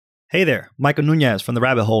Hey there, Michael Nunez from The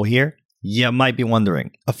Rabbit Hole here. You might be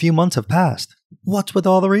wondering, a few months have passed. What's with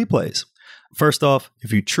all the replays? First off,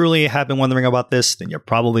 if you truly have been wondering about this, then you're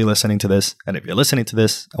probably listening to this. And if you're listening to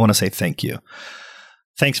this, I want to say thank you.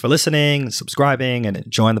 Thanks for listening, subscribing, and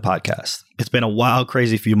enjoying the podcast. It's been a wild,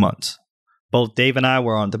 crazy few months. Both Dave and I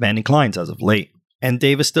were on demanding clients as of late, and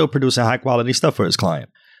Dave is still producing high-quality stuff for his client.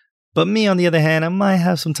 But me, on the other hand, I might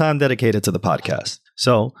have some time dedicated to the podcast.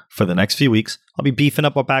 So, for the next few weeks, I'll be beefing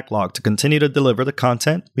up our backlog to continue to deliver the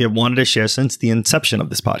content we have wanted to share since the inception of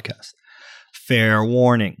this podcast. Fair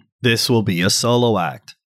warning, this will be a solo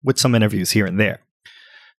act, with some interviews here and there.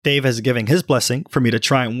 Dave has given his blessing for me to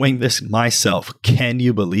try and wing this myself. Can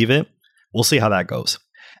you believe it? We'll see how that goes.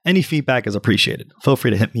 Any feedback is appreciated. Feel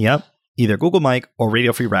free to hit me up, either Google Mike or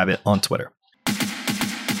Radio Free Rabbit on Twitter.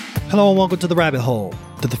 Hello and welcome to The Rabbit Hole,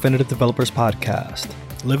 the Definitive Developers Podcast.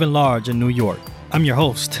 Living large in New York. I'm your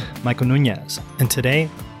host, Michael Nunez, and today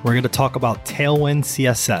we're going to talk about Tailwind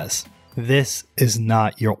CSS. This is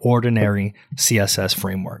not your ordinary CSS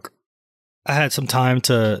framework. I had some time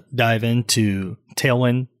to dive into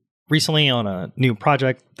Tailwind recently on a new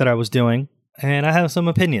project that I was doing, and I have some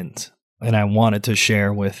opinions, and I wanted to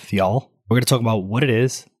share with y'all. We're going to talk about what it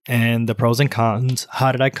is and the pros and cons.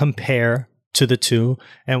 How did I compare to the two,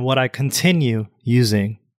 and what I continue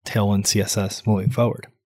using Tailwind CSS moving forward.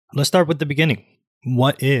 Let's start with the beginning.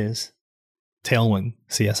 What is Tailwind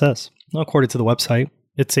CSS? Well, according to the website,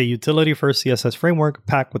 it's a utility-first CSS framework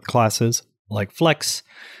packed with classes like Flex,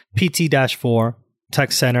 PT-4,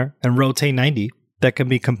 Text Center, and Rotate 90 that can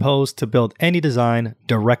be composed to build any design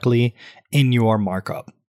directly in your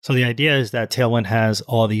markup. So the idea is that Tailwind has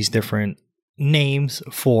all these different names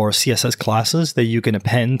for CSS classes that you can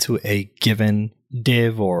append to a given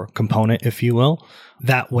div or component, if you will.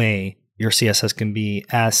 That way, your CSS can be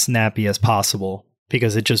as snappy as possible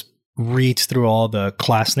because it just reads through all the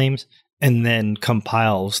class names and then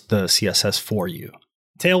compiles the CSS for you.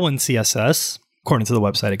 Tailwind CSS, according to the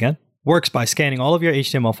website again, works by scanning all of your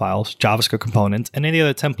HTML files, JavaScript components, and any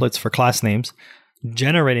other templates for class names,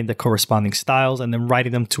 generating the corresponding styles, and then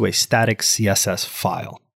writing them to a static CSS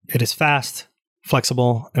file. It is fast,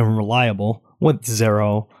 flexible, and reliable with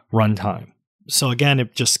zero runtime. So again,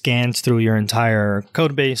 it just scans through your entire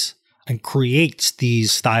code base and creates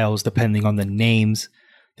these styles depending on the names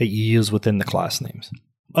that you use within the class names.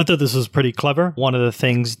 I thought this was pretty clever. One of the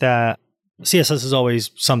things that CSS is always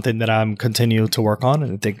something that I'm continue to work on,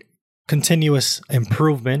 and I think continuous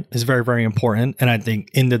improvement is very, very important. And I think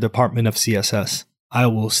in the department of CSS, I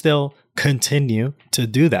will still continue to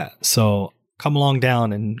do that. So come along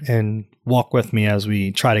down and walk with me as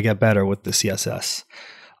we try to get better with the CSS.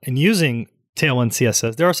 And using Tailwind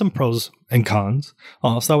CSS, there are some pros and cons.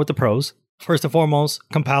 I'll start with the pros. First and foremost,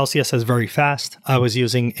 compile CSS very fast. I was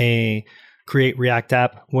using a Create React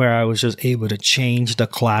app where I was just able to change the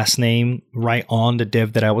class name right on the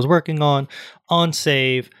div that I was working on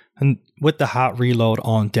save, and with the hot reload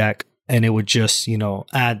on deck. And it would just,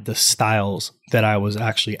 add the styles that I was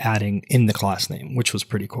actually adding in the class name, which was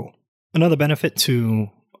pretty cool. Another benefit to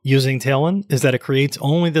using Tailwind is that it creates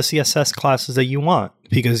only the CSS classes that you want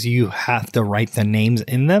because you have to write the names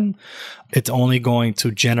in them. It's only going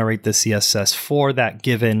to generate the CSS for that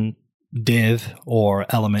given div or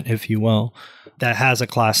element, if you will, that has a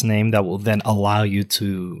class name that will then allow you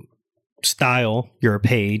to style your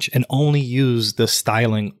page and only use the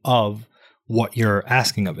styling of what you're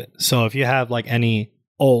asking of it. So if you have like any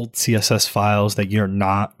old CSS files that you're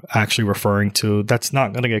not actually referring to, that's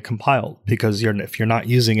not going to get compiled because if you're not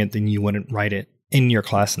using it, then you wouldn't write it in your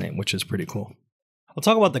class name, which is pretty cool. I'll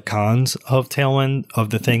talk about the cons of Tailwind,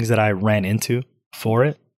 of the things that I ran into for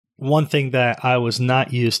it. One thing that I was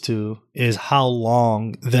not used to is how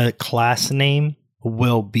long the class name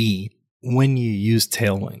will be when you use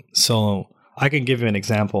Tailwind. So I can give you an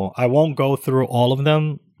example. I won't go through all of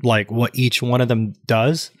them, like what each one of them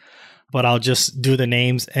does, but I'll just do the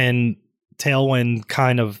names, and Tailwind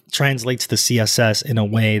kind of translates the CSS in a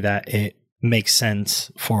way that it makes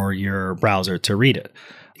sense for your browser to read it.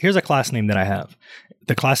 Here's a class name that I have.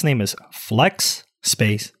 The class name is Flex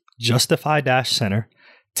space Justify-Center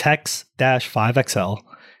Text-5XL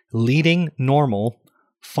Leading Normal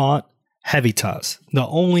Font Hiatus. The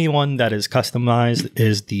only one that is customized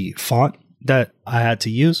is the font that I had to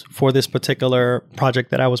use for this particular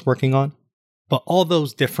project that I was working on. But all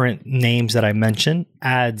those different names that I mentioned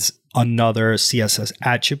adds another CSS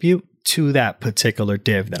attribute to that particular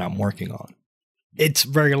div that I'm working on. It's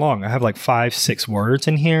very long. I have like 5-6 words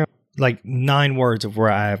in here, like 9 words of where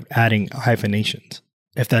I'm adding hyphenations,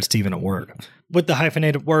 if that's even a word. With the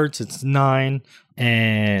hyphenated words, it's 9,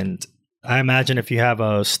 and I imagine if you have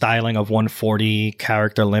a styling of 140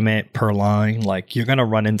 character limit per line, like you're going to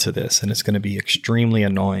run into this and it's going to be extremely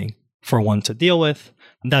annoying for one to deal with.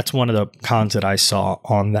 That's one of the cons that I saw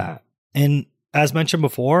on that. And as mentioned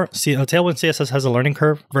before, Tailwind CSS has a learning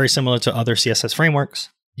curve very similar to other CSS frameworks.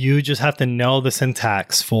 You just have to know the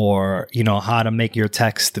syntax for, how to make your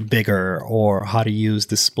text bigger or how to use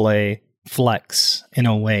display flex in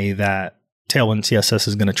a way that Tailwind CSS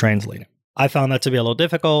is going to translate it. I found that to be a little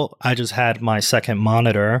difficult. I just had my second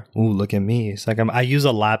monitor. Ooh, look at me. I use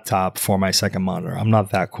a laptop for my second monitor. I'm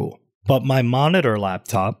not that cool. But my monitor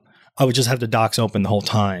laptop, I would just have the docs open the whole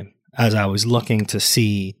time as I was looking to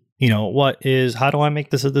see, how do I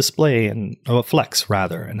make this a display and a flex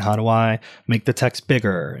rather? And how do I make the text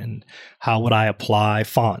bigger? And how would I apply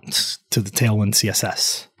fonts to the Tailwind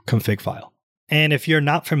CSS config file? And if you're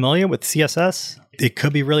not familiar with CSS, it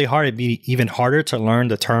could be really hard. It'd be even harder to learn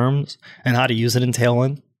the terms and how to use it in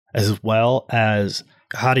Tailwind, as well as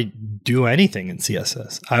how to do anything in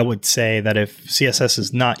CSS. I would say that if CSS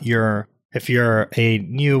is not if you're a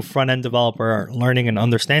new front-end developer learning and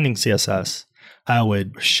understanding CSS, I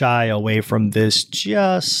would shy away from this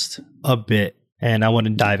just a bit. And I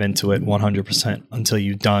wouldn't dive into it 100% until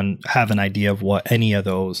you have an idea of what any of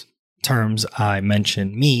those terms I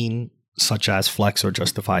mentioned mean, such as flex or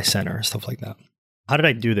justify center, stuff like that. How did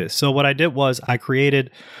I do this? So what I did was I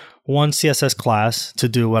created one CSS class to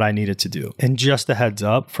do what I needed to do. And just a heads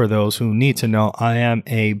up for those who need to know, I am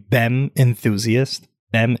a BEM enthusiast.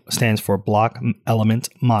 BEM stands for Block Element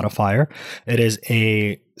Modifier. It is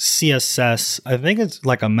a CSS, I think it's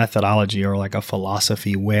like a methodology or like a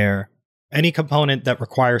philosophy where any component that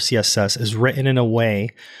requires CSS is written in a way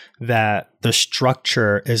that the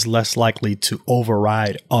structure is less likely to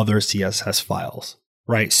override other CSS files,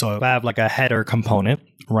 right? So if I have like a header component,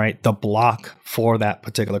 right, the block for that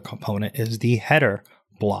particular component is the header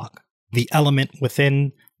block. The element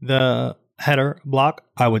within the header block,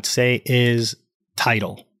 I would say, is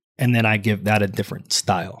title. And then I give that a different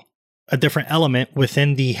style. A different element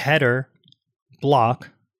within the header block,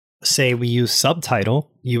 say we use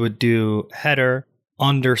subtitle, you would do header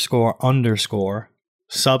 _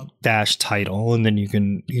 sub dash title, and then you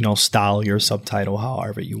can, style your subtitle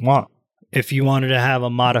however you want. If you wanted to have a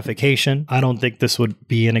modification, I don't think this would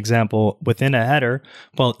be an example within a header,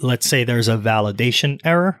 but let's say there's a validation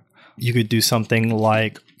error. You could do something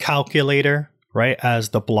like calculator, right, as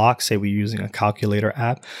the block. Say we're using a calculator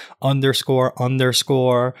app,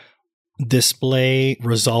 _ display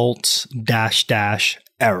results --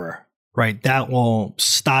 error, right? That will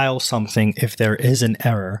style something if there is an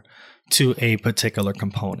error to a particular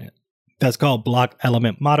component. That's called block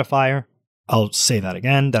element modifier. I'll say that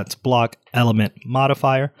again. That's block element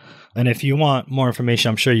modifier. And if you want more information,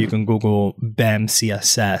 I'm sure you can Google BEM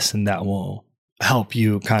CSS, and that will help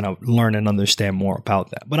you kind of learn and understand more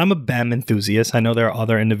about that. But I'm a BEM enthusiast. I know there are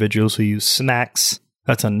other individuals who use Snacks.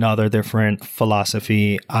 That's another different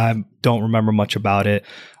philosophy. I don't remember much about it.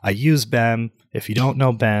 I use BEM. If you don't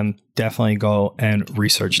know BEM, definitely go and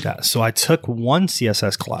research that. So I took one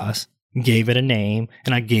CSS class, gave it a name,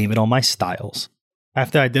 and I gave it all my styles.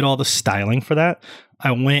 After I did all the styling for that,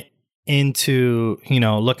 I went into,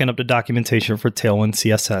 looking up the documentation for Tailwind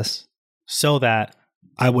CSS so that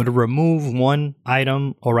I would remove one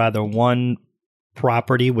item, or rather one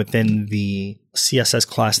property within the CSS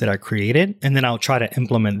class that I created, and then I'll try to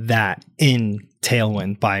implement that in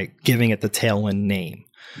Tailwind by giving it the Tailwind name.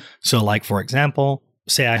 So like, for example,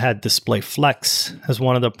 say I had display flex as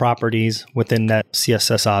one of the properties within that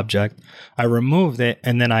CSS object. I removed it,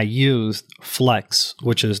 and then I used flex,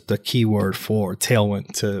 which is the keyword for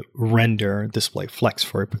Tailwind, to render display flex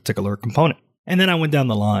for a particular component. And then I went down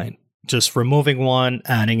the line, just removing one,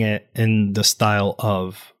 adding it in the style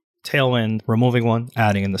of Tailwind, removing one,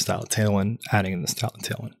 adding in the style of Tailwind, adding in the style of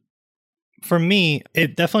Tailwind. For me,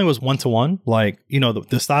 it definitely was one-to-one. Like,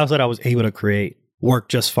 the styles that I was able to create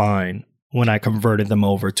worked just fine when I converted them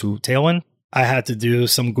over to Tailwind. I had to do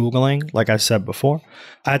some Googling, like I said before.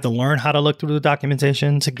 I had to learn how to look through the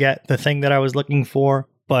documentation to get the thing that I was looking for.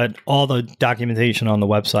 But all the documentation on the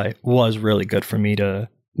website was really good for me to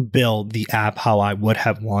build the app how I would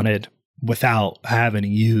have wanted without having to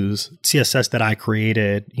use CSS that I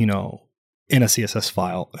created, in a CSS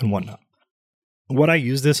file and whatnot. Would I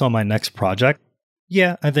use this on my next project?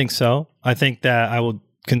 Yeah, I think so. I think that I will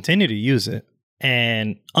continue to use it.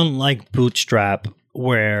 And unlike Bootstrap,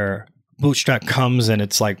 where Bootstrap comes and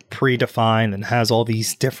it's like predefined and has all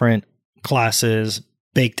these different classes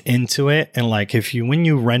baked into it. And like when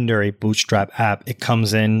you render a Bootstrap app, it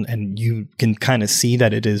comes in and you can kind of see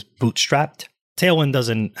that it is bootstrapped. Tailwind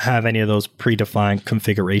doesn't have any of those predefined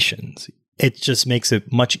configurations. it just makes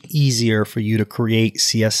it much easier for you to create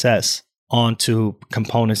CSS onto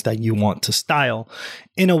components that you want to style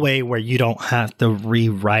in a way where you don't have to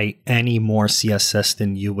rewrite any more CSS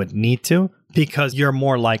than you would need to, because you're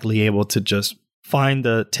more likely able to just find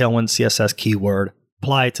the Tailwind CSS keyword,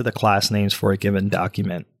 apply it to the class names for a given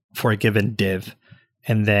document, for a given div,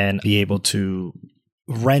 and then be able to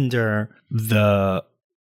render the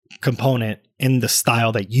component in the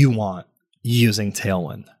style that you want using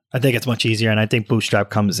Tailwind. I think it's much easier, and I think Bootstrap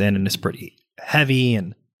comes in and is pretty heavy,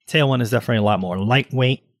 and Tailwind is definitely a lot more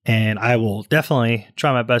lightweight, and I will definitely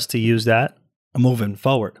try my best to use that moving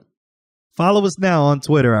forward. Follow us now on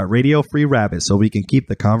Twitter at Radio Free Rabbit so we can keep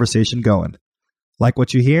the conversation going. Like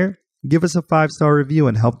what you hear? Give us a 5-star review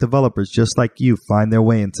and help developers just like you find their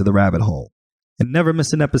way into the rabbit hole. And never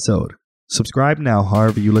miss an episode. Subscribe now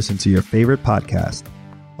however you listen to your favorite podcast.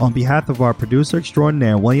 On behalf of our producer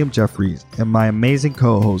extraordinaire, William Jeffries, and my amazing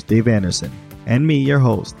co-host, Dave Anderson, and me, your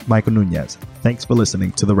host, Michael Nunez, thanks for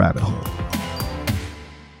listening to The Rabbit Hole.